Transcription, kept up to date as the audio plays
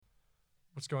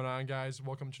What's going on, guys?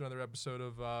 Welcome to another episode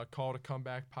of Call to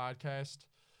Comeback podcast.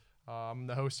 I'm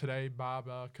the host today. Bob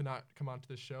could not come onto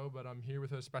the show, but I'm here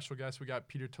with a special guest. We got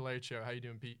Peter Talercio. How you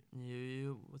doing, Pete?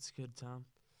 What's good, Tom?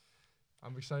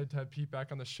 I'm excited to have Pete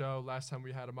back on the show. Last time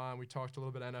we had him on, we talked a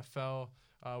little bit NFL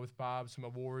with Bob, some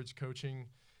awards, coaching,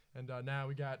 and now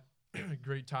we got a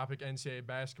great topic, NCAA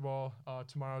basketball.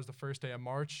 Tomorrow is the first day of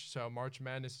March, so March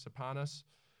Madness is upon us.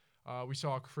 We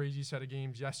saw a crazy set of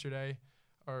games yesterday.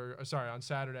 On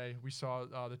Saturday, we saw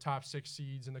the top 6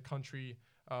 seeds in the country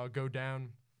go down,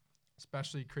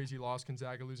 especially crazy loss,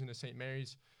 Gonzaga losing to St.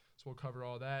 Mary's. So we'll cover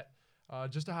all that.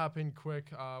 Just to hop in quick,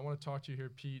 I want to talk to you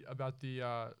here, Pete, about the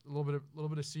little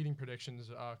bit of seeding predictions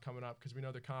coming up, because we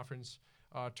know the conference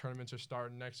tournaments are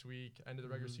starting next week. End of the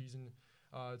regular season,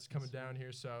 it's coming down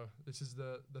here, so this is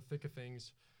the thick of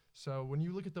things. So when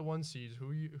you look at the 1 seeds,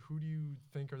 who do you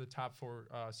think are the top 4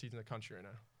 seeds in the country right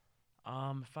now?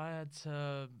 If I had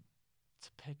to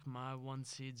pick my 1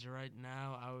 seeds right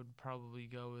now, I would probably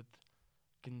go with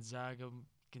Gonzaga.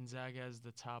 Gonzaga as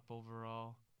the top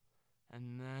overall,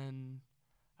 and then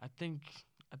I think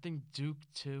Duke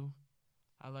too.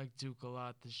 I like Duke a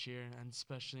lot this year, and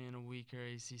especially in a weaker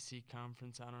ACC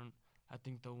conference. I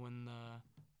think they'll win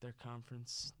their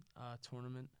conference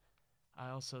tournament. I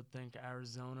also think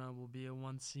Arizona will be a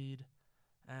 1 seed,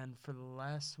 and for the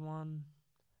last one,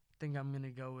 I think I'm gonna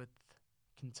go with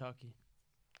Kentucky.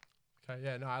 Okay,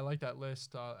 yeah, no, I like that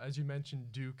list. As you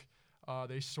mentioned, Duke,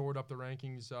 they soared up the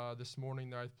rankings this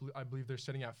morning. I believe they're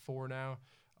sitting at 4 now.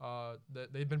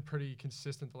 They've been pretty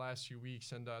consistent the last few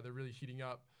weeks, and they're really heating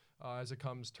up as it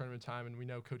comes tournament time. And we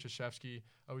know Coach Krzyzewski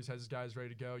always has his guys ready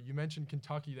to go. You mentioned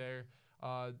Kentucky there.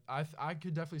 I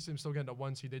could definitely see them still getting a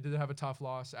 1 seed. They did have a tough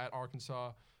loss at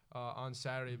Arkansas on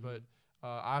Saturday, but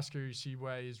Oscar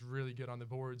Tshiebwe is really good on the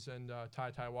boards, and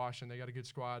Ty Washington, they got a good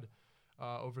squad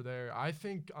over there. I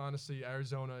think, honestly,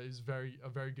 Arizona is a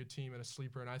very good team and a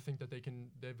sleeper, and I think that they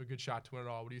have a good shot to win it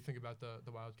all. What do you think about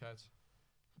the Wildcats?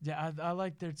 Yeah, I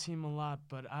like their team a lot,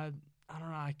 but I don't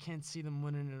know. I can't see them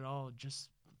winning it all. Just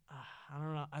I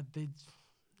don't know.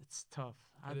 It's tough.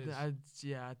 It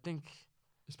is. I think.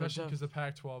 Especially because the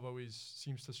Pac-12 always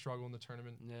seems to struggle in the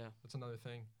tournament. Yeah. That's another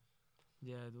thing.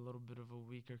 Yeah, a little bit of a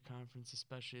weaker conference,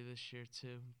 especially this year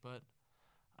too. But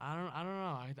I don't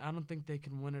know. I don't think they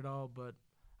can win it all, but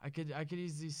I could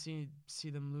easily see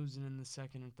them losing in the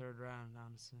second and third round,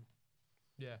 honestly.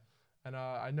 Yeah. And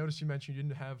I noticed you mentioned you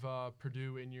didn't have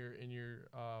Purdue in your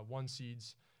 1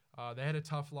 seeds. They had a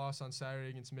tough loss on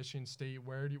Saturday against Michigan State.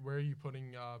 Where are you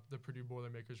putting the Purdue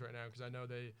Boilermakers right now? Because I know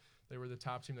they were the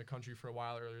top team in the country for a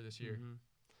while earlier this year. Mm-hmm.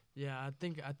 Yeah, I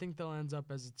think they'll end up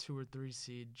as a 2 or 3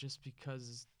 seed just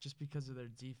because of their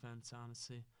defense.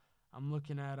 Honestly, I'm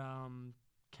looking at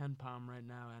Ken Palm right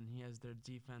now, and he has their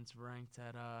defense ranked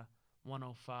at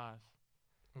 105.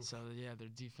 Oof. So yeah, their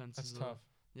defense That's is tough.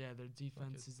 Their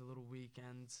defense is a little weak,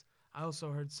 and I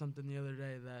also heard something the other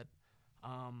day that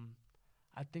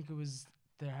I think it was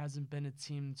there hasn't been a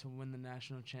team to win the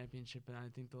national championship in I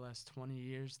think the last 20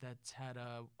 years that's had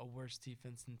a worse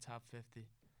defense than top 50.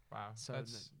 Wow. So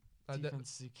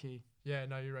defense is a key. Yeah,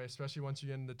 no, you're right. Especially once you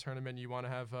get in the tournament, you want to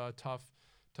have tough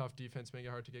defense, make it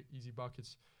hard to get easy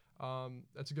buckets.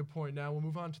 That's a good point. Now we'll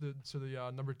move on to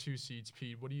the number 2 seeds.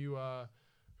 Pete, what do you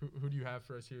who do you have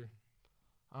for us here?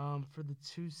 For the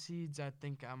 2 seeds, I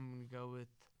think I'm gonna go with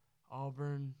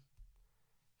Auburn,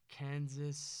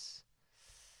 Kansas.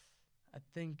 I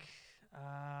think,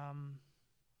 I'll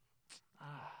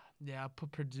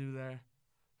put Purdue there.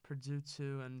 Purdue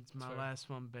 2, and my last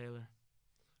one, Baylor.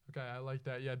 Okay, I like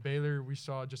that. Yeah, Baylor, we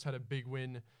saw, just had a big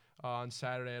win on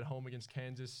Saturday at home against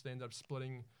Kansas. They ended up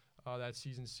splitting that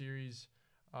season series.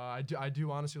 I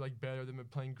do honestly like Baylor. They've been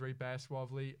playing great basketball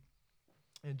of late.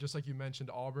 And just like you mentioned,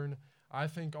 Auburn, I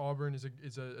think Auburn is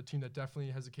a team that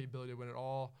definitely has the capability to win it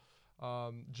all.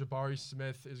 Jabari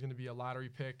Smith is going to be a lottery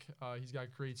pick. He's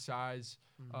got great size.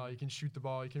 He can shoot the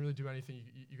ball. He can really do anything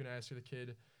you can ask of the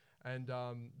kid. And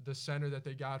the center that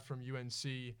they got from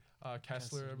UNC,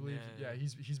 Kessler, I believe,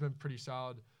 he's been pretty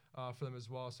solid for them as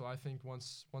well. So I think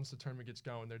once the tournament gets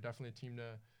going, they're definitely a team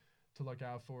to look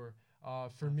out for.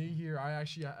 For me here, I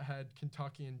actually had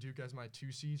Kentucky and Duke as my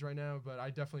 2 seeds right now, but I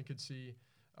definitely could see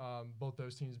both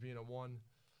those teams being a 1.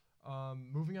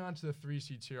 Moving on to the 3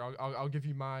 seeds here, I'll give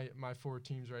you my 4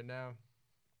 teams right now.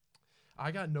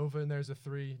 I got Nova in there as a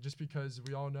 3, just because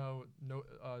we all know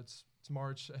it's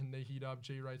March and they heat up.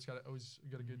 Jay Wright's always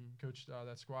got a good coach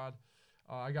that squad.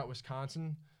 I got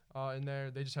Wisconsin in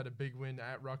there. They just had a big win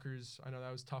at Rutgers. I know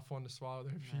that was a tough one to swallow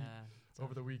their feet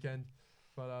over the weekend,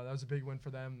 but that was a big win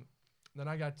for them. Then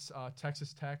I got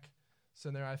Texas Tech. So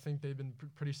in there, I think they've been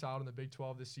pretty solid in the Big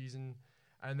 12 this season.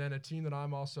 And then a team that I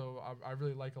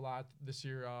really like a lot this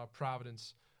year,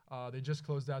 Providence. They just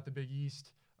closed out the Big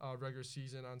East regular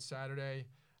season on Saturday,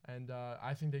 and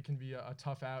I think they can be a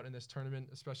tough out in this tournament,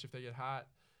 especially if they get hot.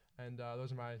 And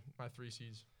those are my 3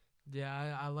 seeds.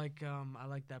 Yeah, I like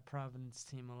that Providence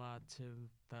team a lot too.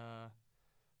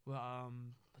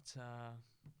 What's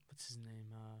his name?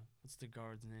 What's the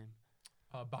guard's name?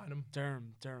 Bynum.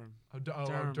 Durham. Durham from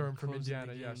closing the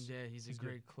Indiana. game. Yes. Yeah, he's a He's good.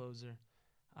 great closer.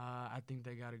 I think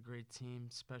they got a great team,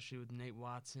 especially with Nate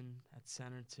Watson at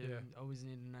center too. Yeah. Always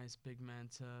need a nice big man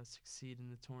to succeed in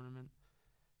the tournament.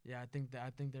 Yeah, I think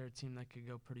they're a team that could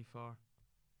go pretty far.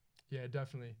 Yeah,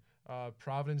 definitely.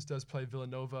 Providence does play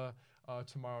Villanova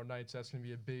tomorrow night, so that's going to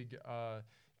be a big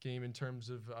game in terms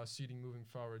of seeding moving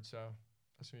forward. So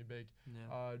that's going to be big.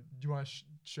 Yeah. Do you want to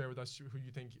share with us who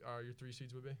you think your 3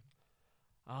 seeds would be?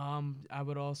 I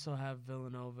would also have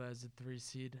Villanova as a 3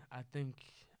 seed. I think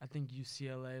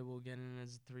UCLA will get in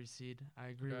as a 3 seed. I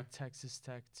agree with Texas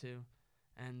Tech too,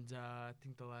 and I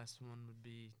think the last one would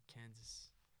be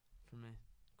Kansas for me.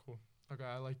 Cool. Okay,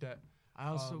 I like that. I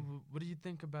also, what do you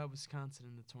think about Wisconsin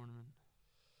in the tournament?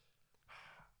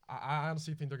 I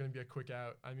honestly think they're going to be a quick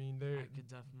out. I mean, I could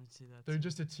definitely see that. They're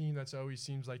just a team that's always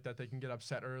seems like that they can get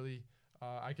upset early.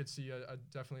 I could see a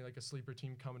definitely like a sleeper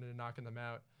team coming in and knocking them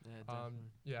out.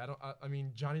 Yeah, definitely. I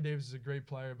mean, Johnny Davis is a great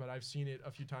player, but I've seen it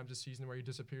a few times this season where he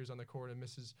disappears on the court and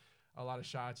misses a lot of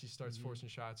shots. He starts forcing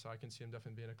shots, so I can see him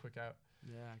definitely being a quick out.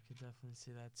 Yeah, I could definitely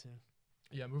see that too.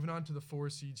 Yeah, moving on to the 4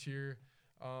 seeds here.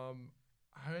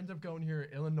 I end up going here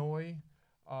Illinois,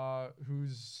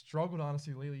 who's struggled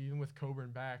honestly lately, even with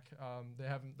Coburn back. They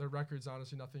haven't their records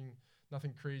honestly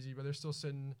nothing crazy, but they're still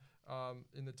sitting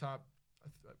in the top. I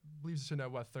believe they're sitting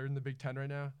at 3rd in the Big Ten right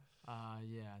now.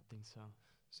 Yeah, I think so.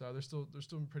 So they're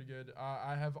still pretty good.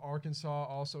 I have Arkansas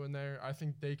also in there. I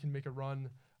think they can make a run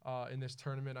in this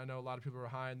tournament. I know a lot of people are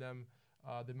high on them.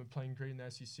 They've been playing great in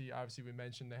the SEC. Obviously, we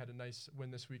mentioned they had a nice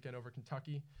win this weekend over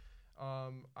Kentucky.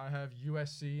 I have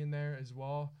USC in there as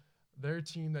well. They're a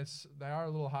team they are a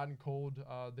little hot and cold.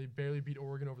 They barely beat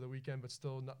Oregon over the weekend, but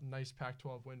still nice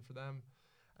Pac-12 win for them.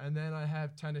 And then I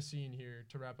have Tennessee in here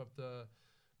to wrap up the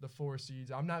 4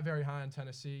 seeds. I'm not very high on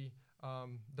Tennessee.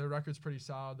 Their record's pretty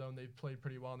solid, though, and they've played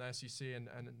pretty well in the SEC, and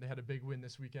they had a big win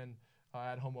this weekend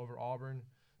at home over Auburn.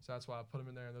 So that's why I put them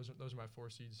in there, and those are my 4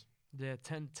 seeds. Yeah,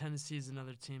 Tennessee is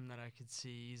another team that I could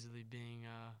see easily being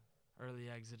early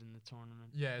exit in the tournament.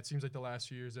 Yeah, it seems like the last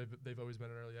few years they've always been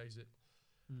an early exit.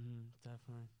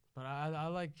 Definitely. But I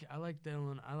like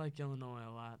Illinois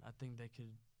a lot. I think they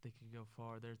could go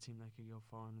far. They're a team that could go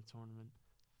far in the tournament.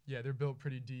 Yeah, they're built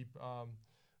pretty deep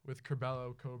with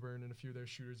Curbelo, Coburn, and a few of their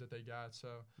shooters that they got. So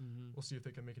we'll see if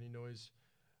they can make any noise.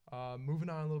 Moving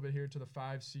on a little bit here to the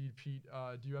 5 seed, Pete.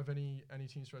 Do you have any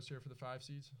teams for us here for the 5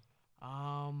 seeds?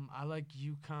 I like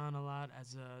UConn a lot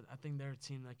I think they're a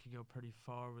team that could go pretty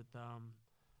far with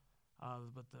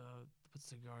what's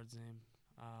the guard's name?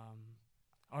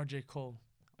 RJ Cole.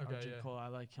 Okay, RJ Cole, I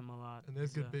like him a lot. And they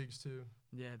have good bigs too.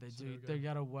 Yeah, they So do. They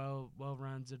got a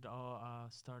well-rounded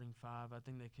starting 5. I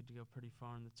think they could go pretty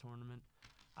far in the tournament.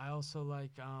 I also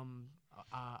like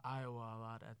Iowa a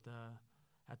lot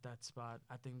at that spot.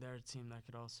 I think they're a team that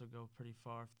could also go pretty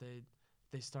far if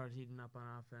they start heating up on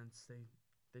offense.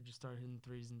 They just start hitting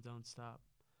threes and don't stop.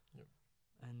 Yep.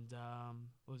 And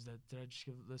what was that? Did I just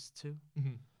give a list 2?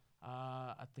 Mm-hmm.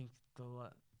 I think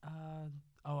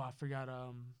I forgot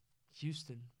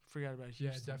Houston. Forgot about Houston.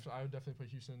 Yeah, definitely. I would definitely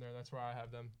put Houston in there. That's where I have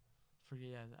them.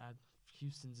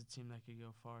 Houston's a team that could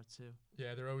go far too.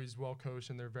 Yeah, they're always well coached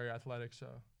and they're very athletic. So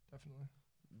definitely.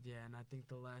 Yeah, and I think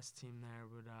the last team there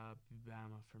would be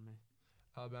Bama for me.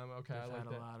 Alabama. Okay, They've I like had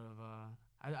that. a lot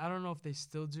of. I don't know if they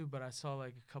still do, but I saw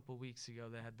like a couple weeks ago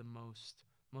they had the most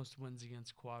wins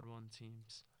against quad 1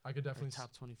 teams. I could definitely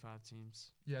top 25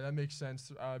 teams. Yeah, that makes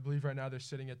sense. I believe right now they're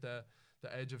sitting at the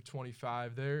edge of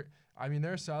 25. They're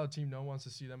a solid team. No one wants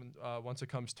to see them once it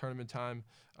comes tournament time.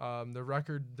 The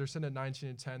record, they're sitting at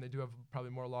 19-10. They do have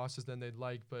probably more losses than they'd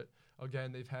like, but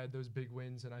again, they've had those big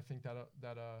wins, and I think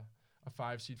that a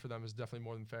 5 seed for them is definitely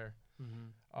more than fair.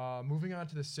 Moving on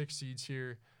to the 6 seeds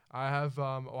here, I have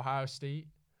Ohio State,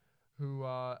 who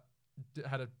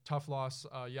had a tough loss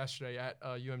yesterday at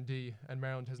UMD, and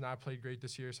Maryland has not played great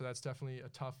this year, so that's definitely a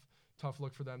tough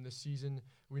look for them this season.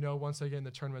 We know once they get in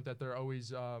the tournament that they're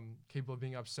always capable of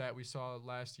being upset. We saw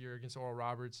last year against Oral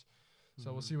Roberts,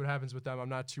 so we'll see what happens with them. I'm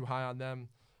not too high on them.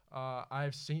 I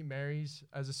have St. Mary's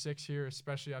as a 6 here,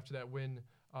 especially after that win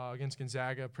against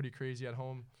Gonzaga, pretty crazy at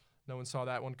home. No one saw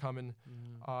that one coming.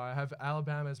 I have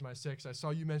Alabama as my 6. I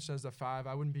saw you mention as a 5.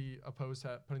 I wouldn't be opposed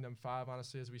to putting them 5,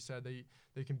 honestly. As we said,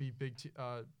 they can be big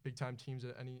time teams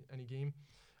at any game.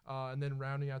 And then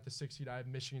rounding out the 6 seed, I have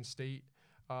Michigan State.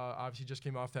 Obviously, just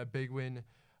came off that big win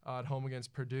at home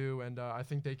against Purdue, and I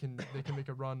think they can make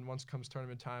a run once it comes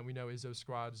tournament time. We know Izzo's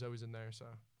squad is always in there, so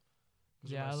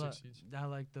those are Yeah, my 6 seeds. I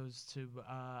like those two. But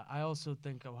I also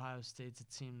think Ohio State's a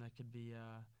team that could be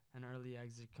an early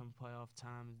exit come playoff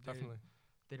time. Definitely.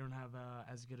 They don't have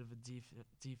as good of a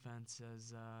defense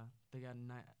as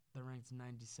they're ranked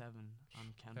 97 on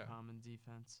KenPom in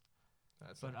defense.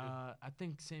 But I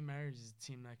think St. Mary's is a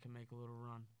team that can make a little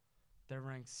run. They're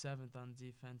ranked 7th on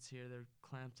defense here. They're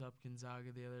clamped up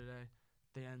Gonzaga the other day.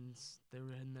 They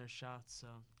were hitting their shots, so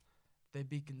if they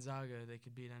beat Gonzaga, they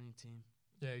could beat any team.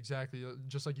 Yeah, exactly.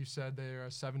 Just like you said, they are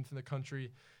 7th in the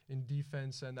country in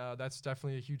defense, and that's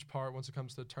definitely a huge part once it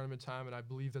comes to tournament time. And I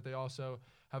believe that they also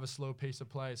have a slow pace of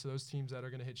play. So those teams that are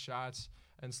going to hit shots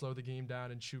and slow the game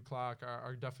down and shoot clock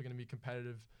are definitely going to be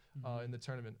competitive in the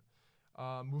tournament.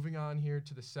 Moving on here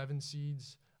to the 7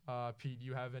 seeds. Pete, do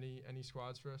you have any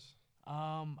squads for us?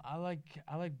 I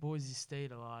like Boise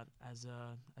State a lot as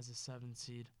a 7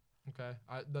 seed. Okay.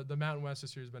 The Mountain West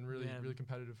this year has been really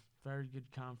competitive. Very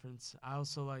good conference. I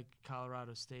also like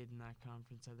Colorado State in that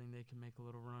conference. I think they can make a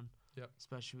little run. Yep.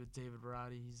 Especially with David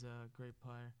Roddy. He's a great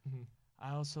player. Mm-hmm.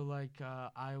 I also like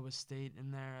Iowa State in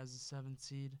there as a 7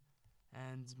 seed.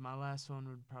 And my last one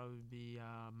would probably be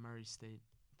Murray State.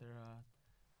 They're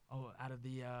out of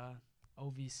the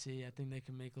OVC. I think they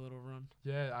can make a little run.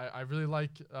 Yeah, I really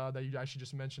like that you actually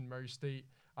just mentioned Murray State.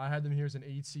 I had them here as an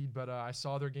 8 seed, but I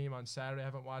saw their game on Saturday. I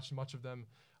haven't watched much of them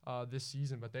this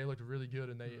season, but they looked really good,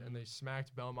 and they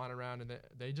smacked Belmont around, and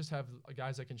they just have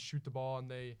guys that can shoot the ball, and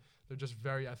they're just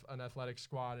an athletic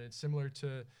squad. And it's similar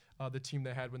to the team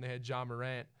they had when they had John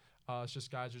Morant. It's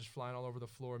just guys just flying all over the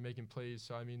floor making plays.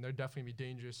 So I mean, they're definitely be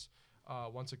dangerous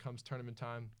once it comes tournament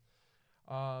time.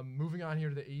 Moving on here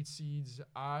to the 8 seeds,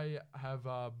 I have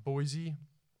Boise,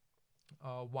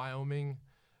 Wyoming.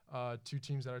 2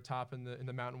 teams that are top in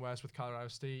the Mountain West with Colorado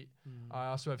State. I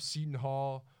also have Seton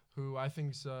Hall, who I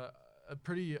think is a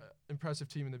pretty impressive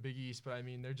team in the Big East, but I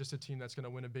mean they're just a team that's going to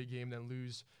win a big game then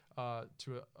lose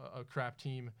to a crap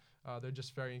team. They're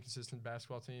just very inconsistent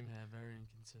basketball team. Yeah, very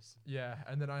inconsistent. Yeah,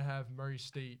 and then I have Murray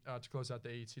State to close out the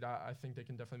 8 seed. I think they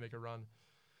can definitely make a run.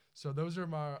 So those are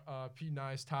my Pete and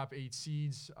I's top 8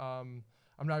 seeds.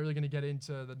 I'm not really going to get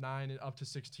into the 9 and up to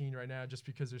 16 right now just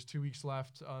because there's 2 weeks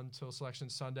left until Selection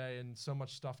Sunday, and so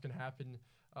much stuff can happen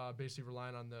basically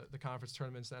relying on the conference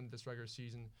tournaments and this regular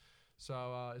season.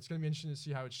 So it's going to be interesting to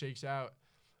see how it shakes out.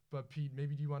 But, Pete,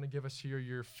 maybe do you want to give us here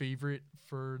your favorite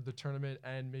for the tournament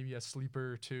and maybe a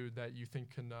sleeper or two that you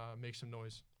think can make some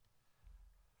noise?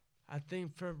 I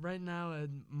think for right now,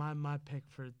 my pick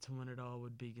to win it all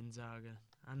would be Gonzaga.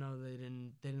 I know they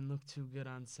didn't look too good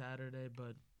on Saturday,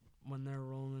 but when they're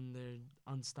rolling, they're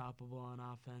unstoppable on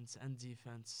offense and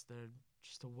defense. They're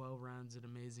just a well-rounded,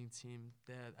 amazing team.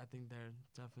 I think they're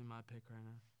definitely my pick right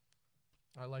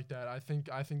now. I like that. I think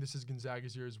this is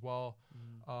Gonzaga's year as well.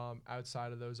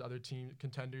 Outside of those other team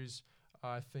contenders,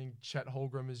 I think Chet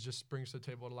Holmgren just brings to the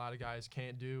table what a lot of guys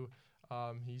can't do.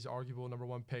 He's arguable number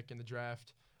 1 pick in the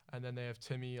draft. And then they have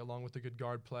Timmy along with the good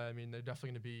guard play. I mean, they're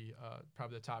definitely going to be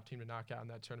probably the top team to knock out in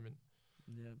that tournament.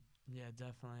 Yeah,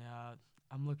 definitely.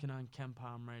 I'm looking on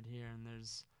KenPom right here, and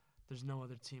there's no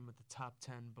other team with the top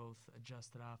 10 both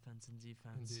adjusted offense and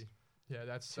defense. Indeed. Yeah,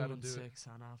 that'll do it. 2 and 6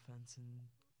 on offense and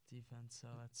defense, so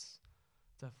that's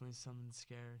definitely something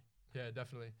scary. Yeah,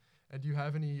 definitely. And do you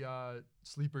have any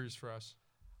sleepers for us?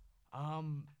 A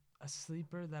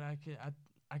sleeper that I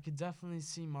could definitely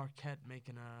see Marquette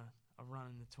making a run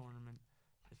in the tournament.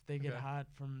 If they get hot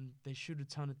they shoot a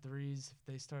ton of threes. If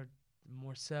they start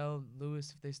Morcell,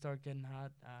 Lewis, if they start getting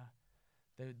hot,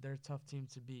 they're a tough team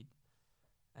to beat.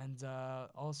 And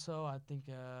also, I think,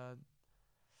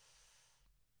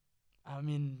 I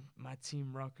mean, my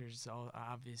team Rutgers,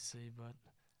 obviously, but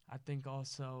I think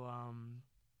also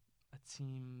a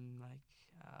team like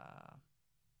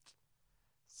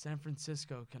San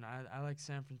Francisco I like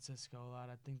San Francisco a lot.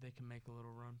 I think they can make a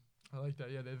little run. I like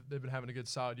that. Yeah, they've been having a good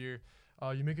solid year.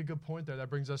 You make a good point there. That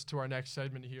brings us to our next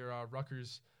segment here,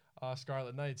 Rutgers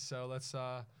Scarlet Knights. So let's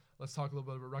talk a little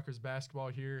bit about Rutgers basketball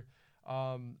here.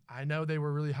 I know they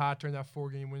were really hot during that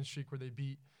 4-game win streak where they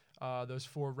beat those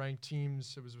 4 ranked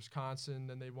teams. It was Wisconsin,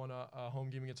 then they won a home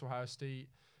game against Ohio State,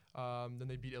 then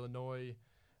they beat Illinois,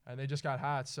 and they just got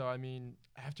hot. So, I mean,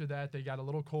 after that, they got a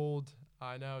little cold.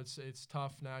 I know it's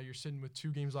tough now. You're sitting with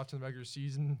 2 games left in the regular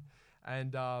season,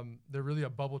 and they're really a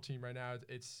bubble team right now.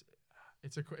 It's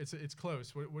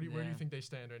close. Where do you think they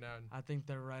stand right now? I think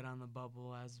they're right on the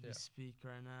bubble as we speak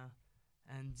right now.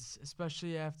 And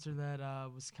especially after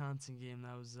that Wisconsin game,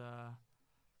 that was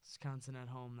Wisconsin at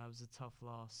home. That was a tough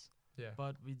loss. Yeah.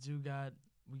 But we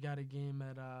got a game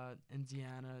at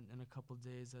Indiana in a couple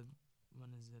days. When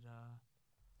is it?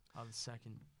 The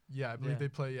second. Yeah, I believe Yeah. they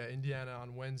play Indiana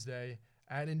on Wednesday.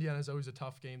 At Indiana is always a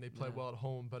tough game. They play Yeah. well at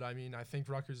home, but I mean, I think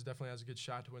Rutgers definitely has a good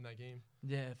shot to win that game.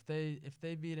 Yeah, if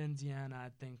they beat Indiana, I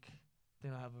think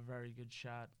they'll have a very good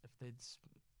shot. If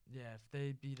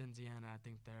they beat Indiana, I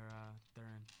think they're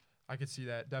in. I could see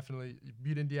that definitely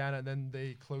beat Indiana, and then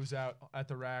they close out at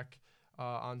the rack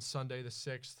on Sunday the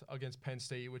 6th against Penn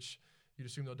State, which you'd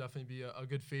assume they'll definitely be a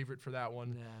good favorite for that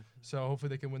one. Yeah. So hopefully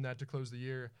they can win that to close the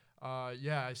year.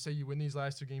 Yeah, I say you win these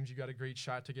last 2 games, you got a great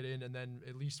shot to get in, and then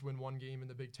at least win 1 game in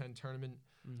the Big Ten tournament.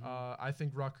 I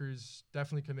think Rutgers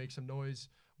definitely can make some noise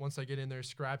once they get in. They're a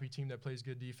scrappy team that plays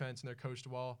good defense and they're coached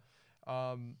well.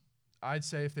 I'd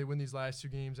say if they win these last 2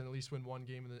 games and at least win 1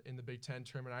 game in the Big Ten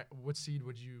tournament, what seed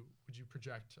would you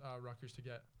project Rutgers to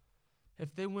get?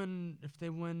 If they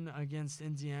win against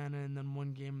Indiana and then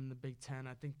 1 game in the Big Ten,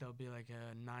 I think they'll be like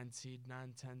a 9 seed,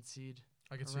 9-10 seed.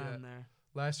 I could see that. Around there.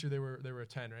 Last year they were a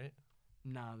 10, right?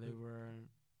 No, they were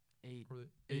 8. Or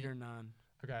 8 or 9.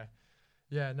 Okay.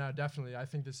 Yeah, no, definitely. I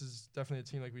think this is definitely a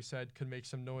team, like we said, could make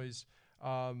some noise.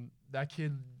 That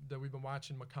kid that we've been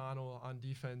watching, McConnell, on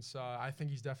defense, I think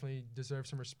he's definitely deserves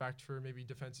some respect for maybe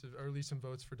defensive, or at least some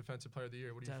votes for Defensive Player of the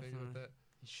Year. What do you think about that?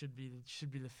 He should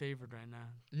be the favorite right now.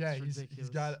 Yeah, It's he's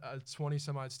got 20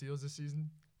 some odd steals this season.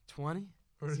 20.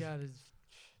 He's got his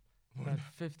about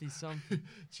 50 something.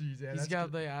 Jeez, yeah, He's that's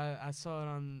got good. like I saw it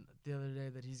on the other day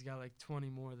that he's got like 20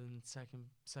 more than second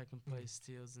place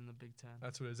steals in the Big Ten.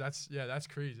 That's what it is. That's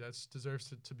crazy. That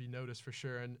deserves to be noticed for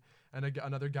sure. And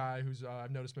another guy who's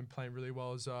I've noticed been playing really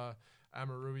well is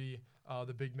Amarui,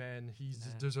 the big man. He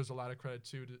deserves a lot of credit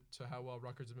too to how well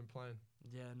Rutgers have been playing.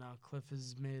 Yeah, no, Cliff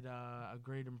has made a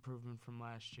great improvement from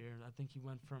last year. I think he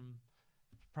went from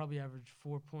probably averaged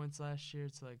 4 points last year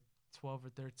to like 12 or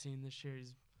 13 this year.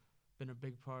 He's been a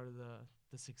big part of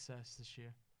the success this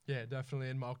year. Yeah, definitely.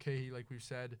 And Mulcahy, like we've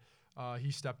said,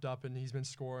 he stepped up and he's been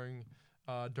scoring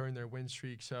during their win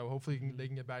streak. So hopefully they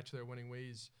can get back to their winning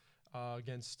ways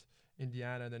against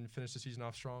Indiana and then finish the season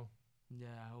off strong. Yeah,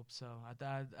 I hope so.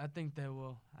 I think they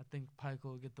will. I think Pike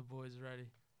will get the boys ready.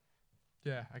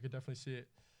 Yeah, I could definitely see it.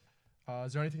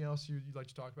 Is there anything else you'd like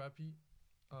to talk about, Pete,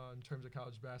 in terms of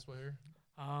college basketball here?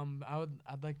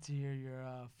 I'd like to hear your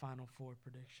Final Four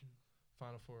prediction.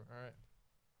 Final Four, all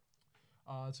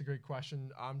right. That's a great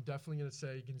question. I'm definitely going to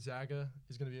say Gonzaga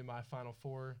is going to be in my Final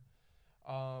Four.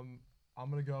 I'm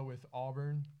going to go with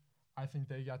Auburn. I think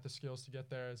they got the skills to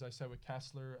get there, as I said, with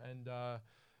Kessler and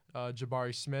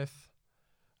Jabari Smith.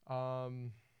 That's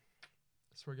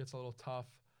where it gets a little tough.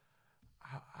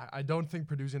 I don't think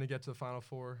Purdue's going to get to the Final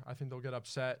Four. I think they'll get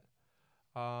upset.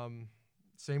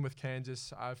 Same with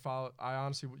Kansas. I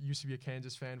honestly used to be a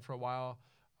Kansas fan for a while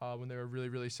when they were really,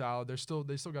 really solid. They still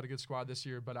got a good squad this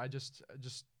year, but I just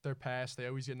they're past. They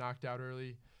always get knocked out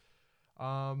early.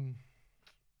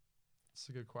 It's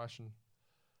a good question.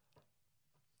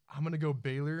 I'm going to go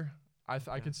Baylor.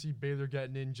 I could see Baylor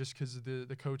getting in just because of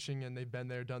the coaching, and they've been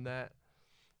there, done that.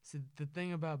 See, the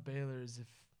thing about Baylor is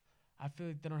I feel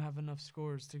like they don't have enough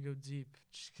scores to go deep.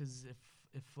 Just because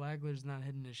if Flagler's not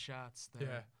hitting his shots,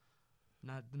 they're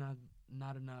not in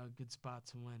a good spot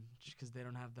to win. Just because they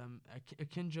don't have them.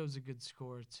 Akinjo's a good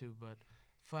scorer too, but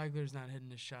Flagler's not hitting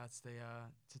his shots.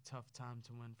 It's a tough time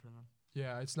to win for them.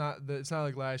 Yeah, it's not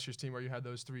like last year's team where you had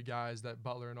those 3 guys that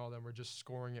Butler and all them were just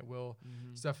scoring at will.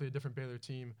 Mm-hmm. It's definitely a different Baylor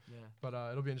team. Yeah. But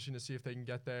it'll be interesting to see if they can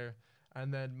get there.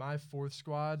 And then my 4th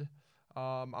squad,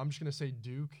 I'm just gonna say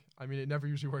Duke. I mean, it never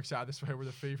usually works out this way. We're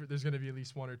the favorite. There's gonna be at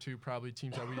least 1 or 2 probably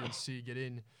teams that we didn't see get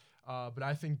in. But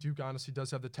I think Duke honestly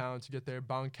does have the talent to get there.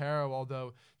 Boncaro,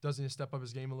 although doesn't step up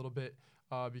his game a little bit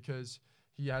because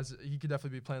he could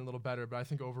definitely be playing a little better. But I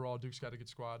think overall Duke's got a good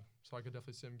squad, so I could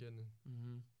definitely see him getting in.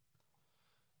 Mm-hmm.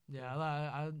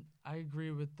 Yeah, I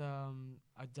agree with.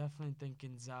 I definitely think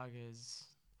Gonzaga is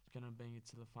gonna bring it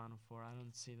to the Final Four. I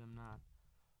don't see them not,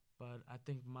 but I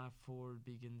think my 4 would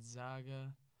be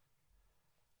Gonzaga.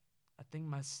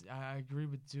 I agree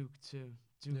with Duke too.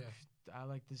 Duke, yeah. I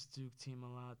like this Duke team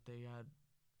a lot. They got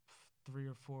 3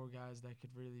 or 4 guys that could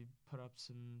really put up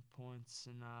some points,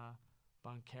 and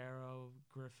Boncaro,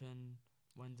 Griffin,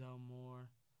 Wendell Moore.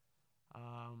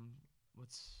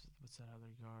 What's that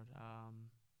other guard?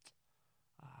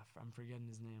 I'm forgetting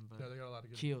his name, but yeah, they got a lot of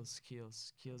good. Keels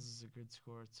is a good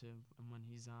scorer too, and when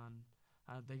he's on,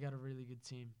 they got a really good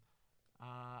team.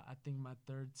 I think my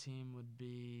 3rd team would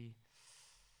be.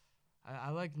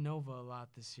 I like Nova a lot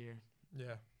this year.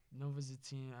 Yeah, Nova's a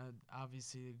team.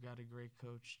 Obviously, they've got a great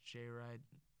coach, Jay Wright,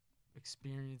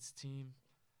 experienced team.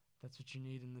 That's what you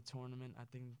need in the tournament. I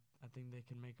think they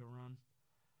can make a run.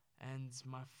 And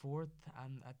my fourth,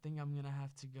 I think I'm gonna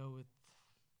have to go with.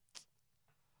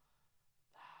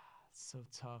 So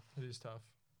tough. It is tough.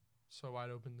 So wide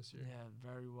open this year. Yeah,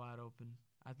 very wide open.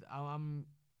 I'm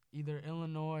either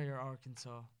Illinois or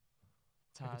Arkansas.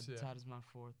 Tied as my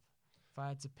fourth. If I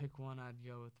had to pick one, I'd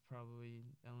go with probably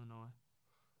Illinois.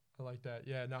 I like that.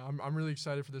 Yeah, no, I'm really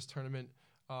excited for this tournament.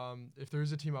 If there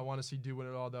is a team I want to see do win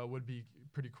it all, though, it would be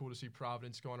pretty cool to see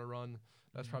Providence go on a run.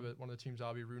 That's probably one of the teams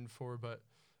I'll be rooting for. But,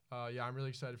 yeah, I'm really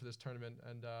excited for this tournament.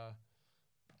 And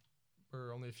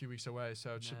we're only a few weeks away,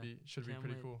 so it should be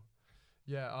pretty cool.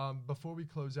 Yeah, before we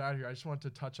close out here, I just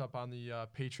wanted to touch up on the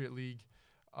Patriot League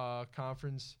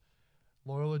conference.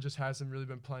 Loyola just hasn't really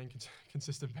been playing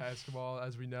consistent basketball,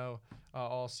 as we know,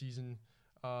 all season.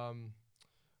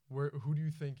 Who do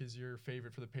you think is your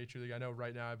favorite for the Patriot League? I know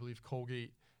right now I believe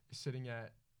Colgate is sitting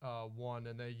at 1,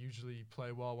 and they usually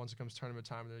play well once it comes tournament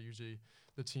time. They're usually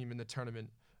the team in the tournament.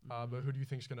 But who do you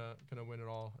think is gonna win it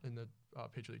all in the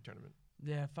Patriot League tournament?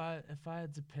 Yeah, if I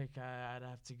had to pick, I'd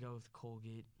have to go with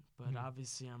Colgate. But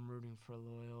obviously I'm rooting for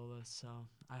Loyola, so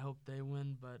I hope they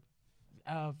win. But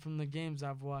from the games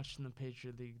I've watched in the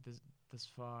Patriot League this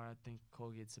far, I think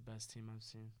Colgate's the best team I've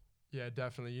seen. Yeah,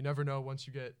 definitely. You never know once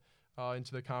you get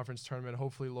into the conference tournament.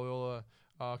 Hopefully Loyola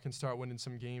can start winning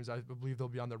some games. I believe they'll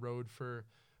be on the road for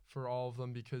all of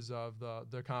them because of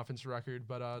their conference record.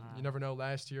 But you never know.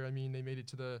 Last year, I mean, they made it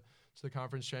to the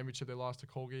conference championship. They lost to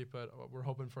Colgate, but we're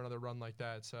hoping for another run like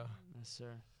that. So yes,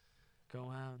 sir. Go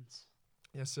Hounds.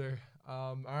 Yes, sir.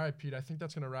 All right, Pete, I think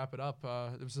that's going to wrap it up.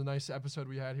 It was a nice episode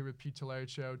we had here with Pete Tillard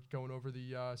Show, going over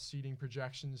the seeding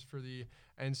projections for the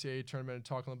NCAA tournament and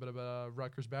talking a little bit about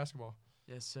Rutgers basketball.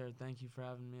 Yes, sir. Thank you for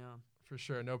having me on. For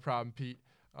sure. No problem, Pete.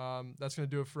 That's going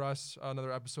to do it for us.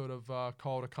 Another episode of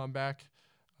Call It a Comeback.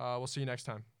 We'll see you next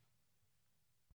time.